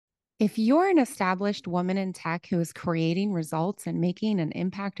If you're an established woman in tech who is creating results and making an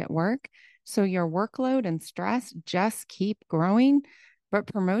impact at work, so your workload and stress just keep growing, but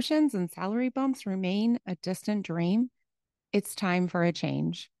promotions and salary bumps remain a distant dream, it's time for a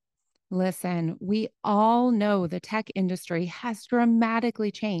change. Listen, we all know the tech industry has dramatically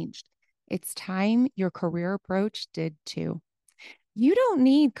changed. It's time your career approach did too. You don't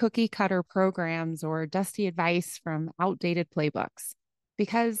need cookie cutter programs or dusty advice from outdated playbooks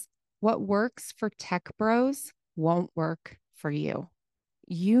because what works for tech bros won't work for you.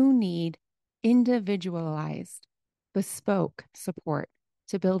 You need individualized, bespoke support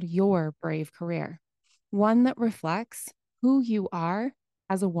to build your brave career, one that reflects who you are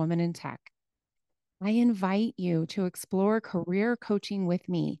as a woman in tech. I invite you to explore career coaching with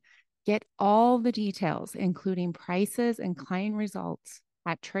me. Get all the details, including prices and client results,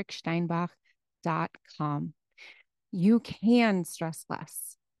 at tricksteinbach.com. You can stress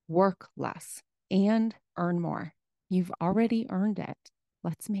less, work less, and earn more. You've already earned it.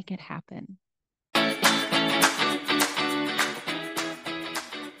 Let's make it happen.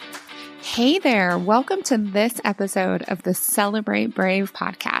 Hey there. Welcome to this episode of the Celebrate Brave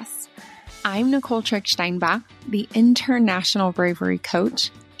podcast. I'm Nicole Trick-Steinbach, the International Bravery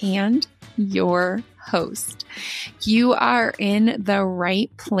Coach and your host. You are in the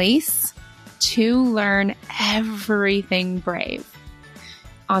right place to learn everything brave.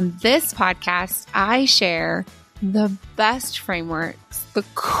 On this podcast, I share the best frameworks, the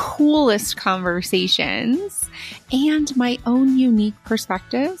coolest conversations, and my own unique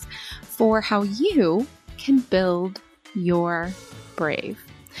perspectives for how you can build your brave.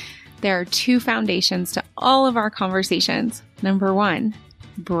 There are two foundations to all of our conversations. Number one,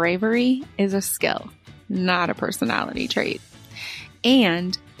 bravery is a skill, not a personality trait.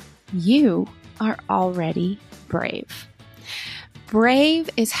 And you are already brave. Brave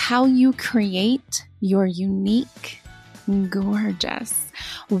is how you create your unique, gorgeous,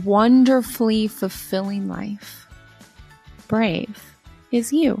 wonderfully fulfilling life. Brave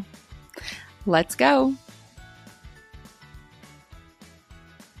is you. Let's go.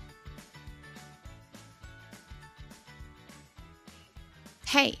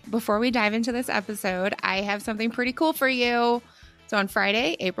 Hey, before we dive into this episode, I have something pretty cool for you. So on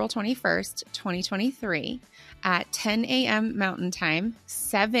Friday, April 21st, 2023, at 10 a.m. Mountain Time,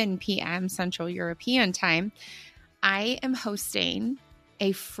 7 p.m. Central European Time, I am hosting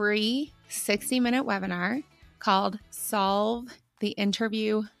a free 60-minute webinar called Solve the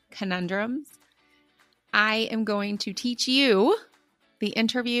Interview Conundrums. I am going to teach you the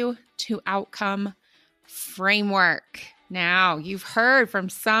interview to outcome framework. Now, you've heard from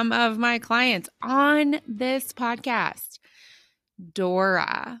some of my clients on this podcast,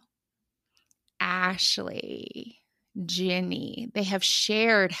 Dora, Ashley, Ginny. They have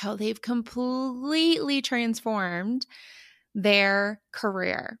shared how they've completely transformed their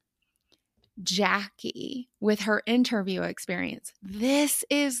career. Jackie, with her interview experience. This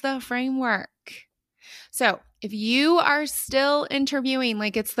is the framework. So if you are still interviewing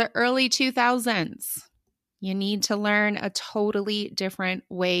like it's the early 2000s, you need to learn a totally different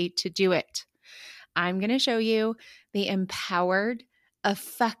way to do it. I'm going to show you the empowered,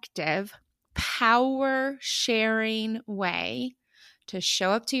 effective, power-sharing way to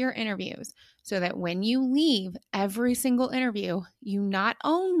show up to your interviews so that when you leave every single interview, you not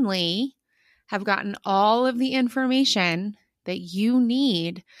only have gotten all of the information that you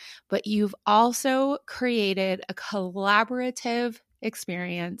need, but you've also created a collaborative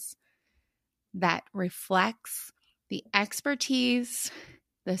experience that reflects the expertise,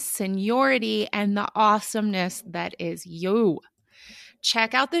 the seniority, and the awesomeness that is you.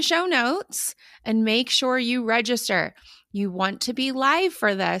 Check out the show notes and make sure you register. You want to be live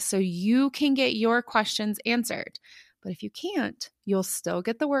for this so you can get your questions answered. But if you can't, you'll still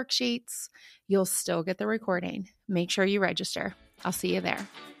get the worksheets. You'll still get the recording. Make sure you register. I'll see you there.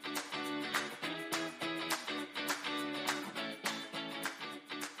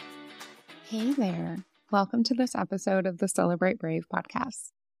 Hey there. Welcome to this episode of the Celebrate Brave podcast.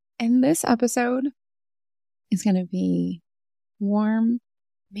 And this episode is going to be warm,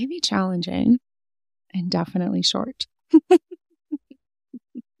 maybe challenging, and definitely short.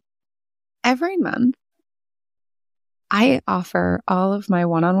 Every month, I offer all of my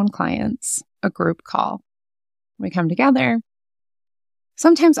one-on-one clients a group call. We come together.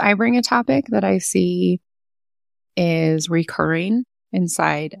 Sometimes I bring a topic that I see is recurring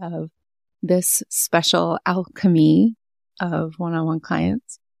inside of this special alchemy of one-on-one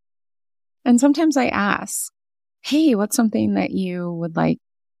clients. And sometimes I ask, hey, what's something that you would like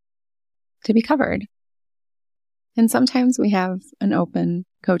to be covered? And sometimes we have an open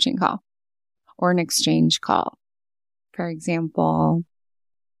coaching call or an exchange call. For example,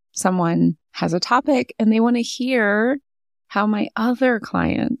 someone has a topic and they want to hear how my other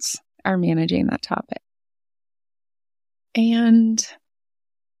clients are managing that topic. And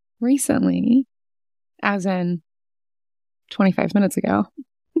recently, as in 25 minutes ago,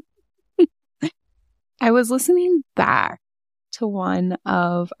 I was listening back to one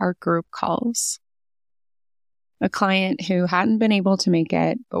of our group calls. A client who hadn't been able to make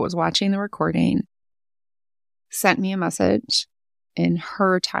it, but was watching the recording, sent me a message in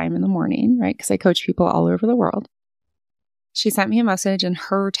her time in the morning, right? Because I coach people all over the world. She sent me a message in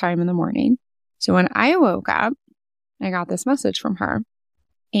her time in the morning. So when I woke up, I got this message from her,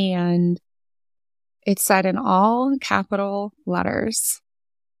 and it said in all capital letters,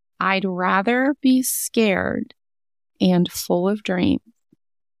 "I'd rather be scared and full of dreams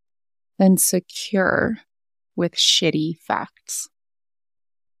than secure with shitty facts."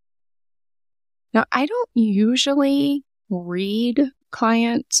 Now, I don't usually read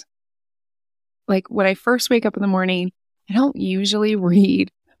client, like when I first wake up in the morning, I don't usually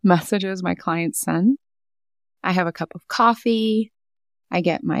read messages my clients send. I have a cup of coffee, I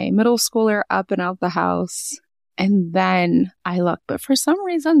get my middle schooler up and out the house, and then I look. But for some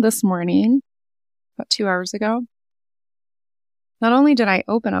reason this morning, about 2 hours ago, not only did I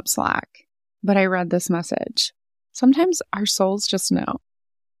open up Slack, but I read this message. Sometimes our souls just know.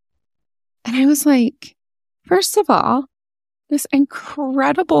 And I was like, first of all, this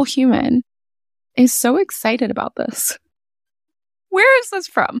incredible human is so excited about this. Where is this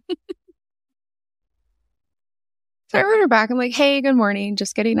from? So I wrote her back. I'm like, hey, good morning.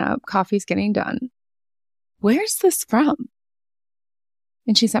 Just getting up. Coffee's getting done. Where's this from?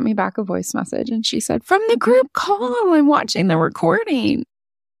 And she sent me back a voice message and she said, from the group call. I'm watching the recording.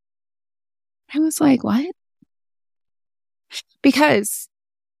 I was like, what? Because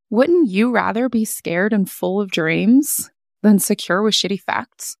wouldn't you rather be scared and full of dreams than secure with shitty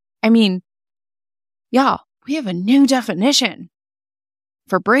facts? I mean, y'all, we have a new definition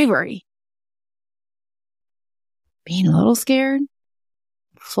for bravery. Being a little scared,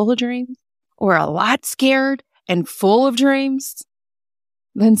 full of dreams, or a lot scared and full of dreams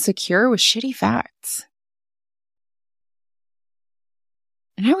than secure with shitty facts.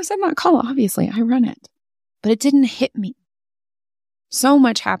 And I was in that call, obviously. I run it. But it didn't hit me. So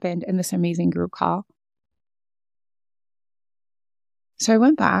much happened in this amazing group call. So I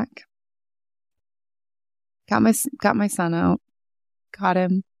went back, got my son out, got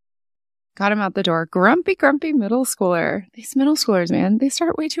him out the door. Grumpy middle schooler. These middle schoolers, man, they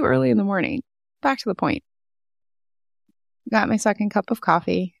start way too early in the morning. Back to the point. Got my second cup of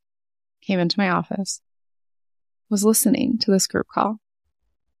coffee, came into my office, was listening to this group call.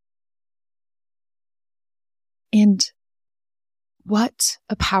 And what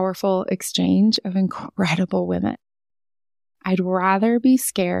a powerful exchange of incredible women. I'd rather be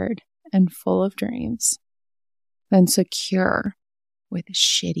scared and full of dreams than secure with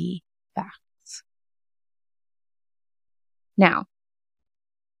shitty facts. Now,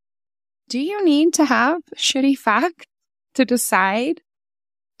 do you need to have shitty facts to decide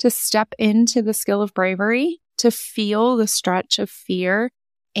to step into the skill of bravery, to feel the stretch of fear,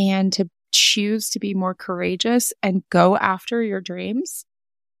 and to choose to be more courageous and go after your dreams?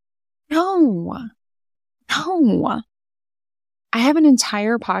 No. I have an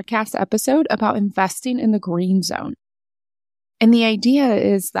entire podcast episode about investing in the green zone. And the idea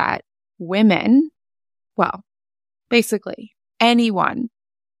is that women, well, basically anyone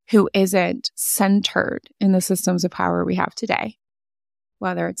who isn't centered in the systems of power we have today,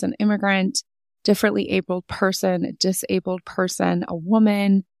 whether it's an immigrant, differently abled person, a disabled person, a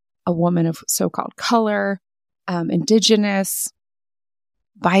woman of so-called color, indigenous,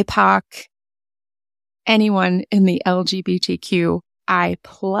 BIPOC, anyone in the LGBTQI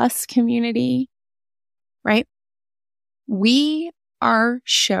plus community, right? We are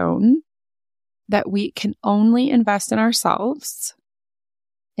shown that we can only invest in ourselves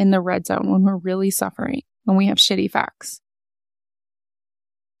in the red zone when we're really suffering, when we have shitty facts.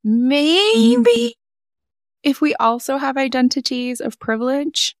 Maybe if we also have identities of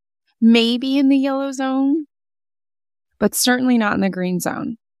privilege, maybe in the yellow zone, but certainly not in the green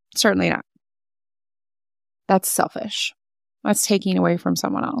zone. Certainly not. That's selfish. That's taking away from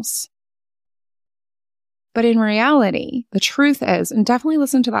someone else. But in reality, the truth is, and definitely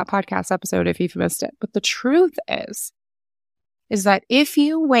listen to that podcast episode if you've missed it, but the truth is that if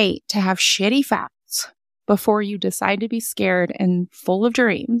you wait to have shitty facts before you decide to be scared and full of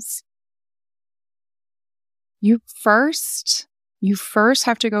dreams, you first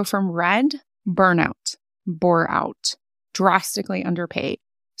have to go from red, burnout, bore out, drastically underpaid,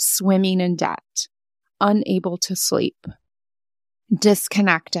 swimming in debt, unable to sleep,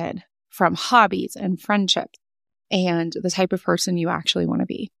 disconnected from hobbies and friendships and the type of person you actually want to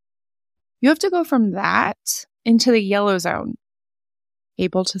be. You have to go from that into the yellow zone,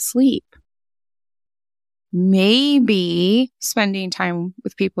 able to sleep, maybe spending time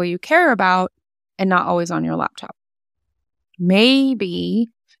with people you care about and not always on your laptop. Maybe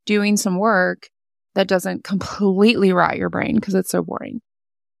doing some work that doesn't completely rot your brain because it's so boring.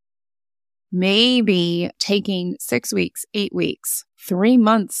 Maybe taking 6 weeks, 8 weeks, 3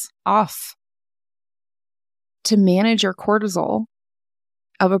 months off to manage your cortisol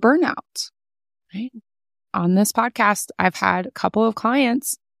of a burnout, right? On this podcast, I've had a couple of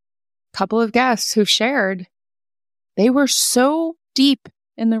clients, a couple of guests who've shared they were so deep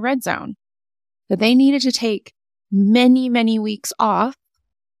in the red zone that they needed to take many, many weeks off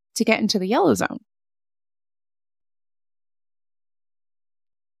to get into the yellow zone.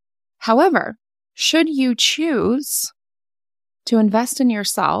 However, should you choose to invest in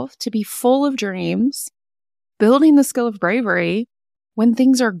yourself, to be full of dreams, building the skill of bravery when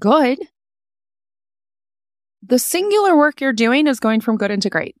things are good, the singular work you're doing is going from good into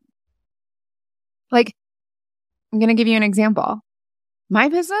great. Like, I'm going to give you an example. My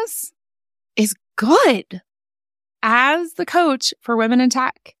business is good. As the coach for women in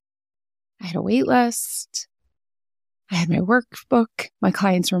tech, I had a wait list. I had my workbook. My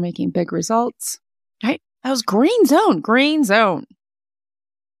clients were making big results, right? I was green zone.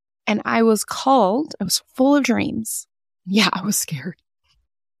 And I was called, I was full of dreams. Yeah, I was scared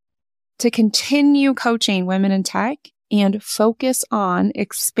to continue coaching women in tech and focus on,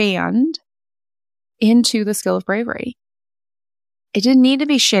 expand into the skill of bravery. It didn't need to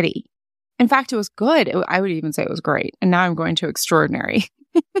be shitty. In fact, it was good. I would even say it was great. And now I'm going to extraordinary.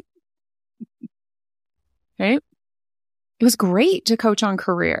 Right? It was great to coach on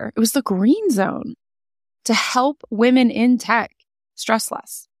career. It was the green zone to help women in tech stress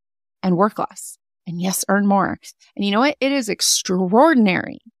less and work less and yes, earn more. And you know what? It is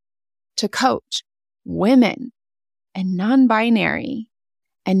extraordinary to coach women and non-binary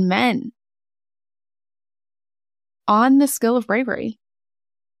and men on the skill of bravery.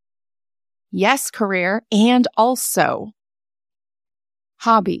 Yes, career, and also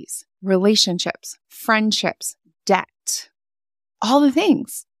hobbies, relationships, friendships, debt, all the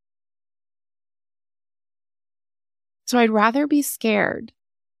things. So I'd rather be scared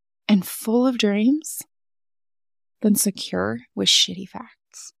and full of dreams than secure with shitty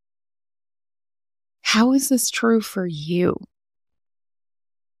facts. How is this true for you?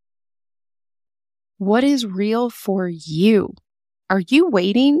 What is real for you? Are you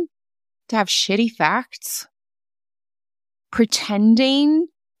waiting to have shitty facts? Pretending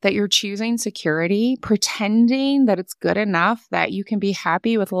that you're choosing security? Pretending that it's good enough that you can be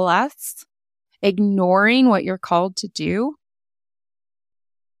happy with less? Ignoring what you're called to do?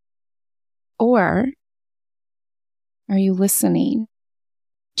 Or are you listening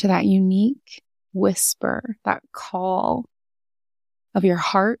to that unique whisper, that call of your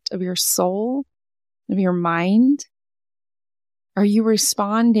heart, of your soul, of your mind? Are you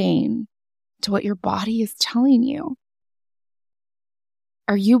responding to what your body is telling you?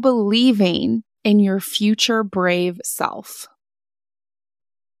 Are you believing in your future brave self?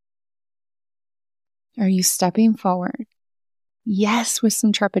 Are you stepping forward? Yes, with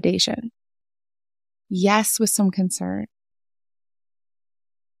some trepidation. Yes, with some concern.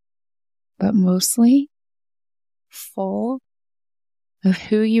 But mostly full of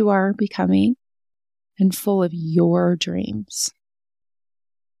who you are becoming and full of your dreams.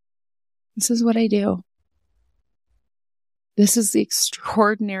 This is what I do. This is the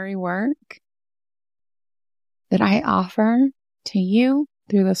extraordinary work that I offer to you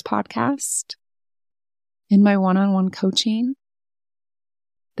through this podcast, in my one-on-one coaching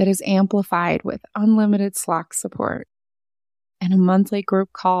that is amplified with unlimited Slack support and a monthly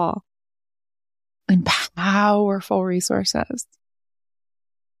group call and powerful resources.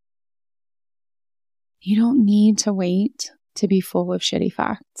 You don't need to wait to be full of shitty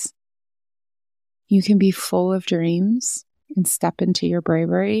facts. You can be full of dreams and step into your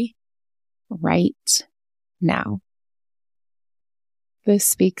bravery right now. This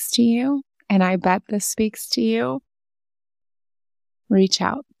speaks to you, and I bet this speaks to you. Reach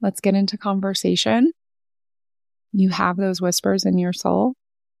out. Let's get into conversation. You have those whispers in your soul.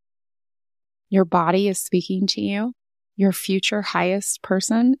 Your body is speaking to you. Your future highest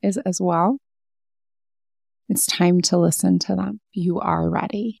person is as well. It's time to listen to them. You are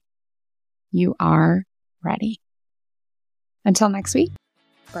ready. You are ready. Until next week,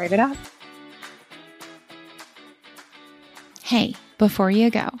 brave it up. Hey, before you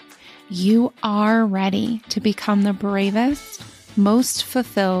go, you are ready to become the bravest, most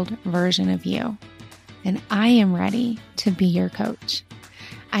fulfilled version of you. And I am ready to be your coach.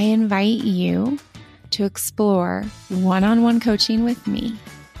 I invite you to explore one-on-one coaching with me.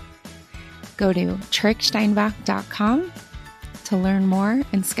 Go to tricksteinbach.com to learn more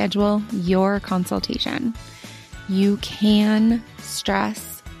and schedule your consultation. You can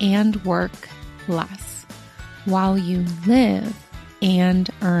stress and work less while you live and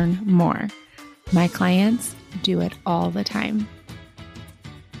earn more. My clients do it all the time.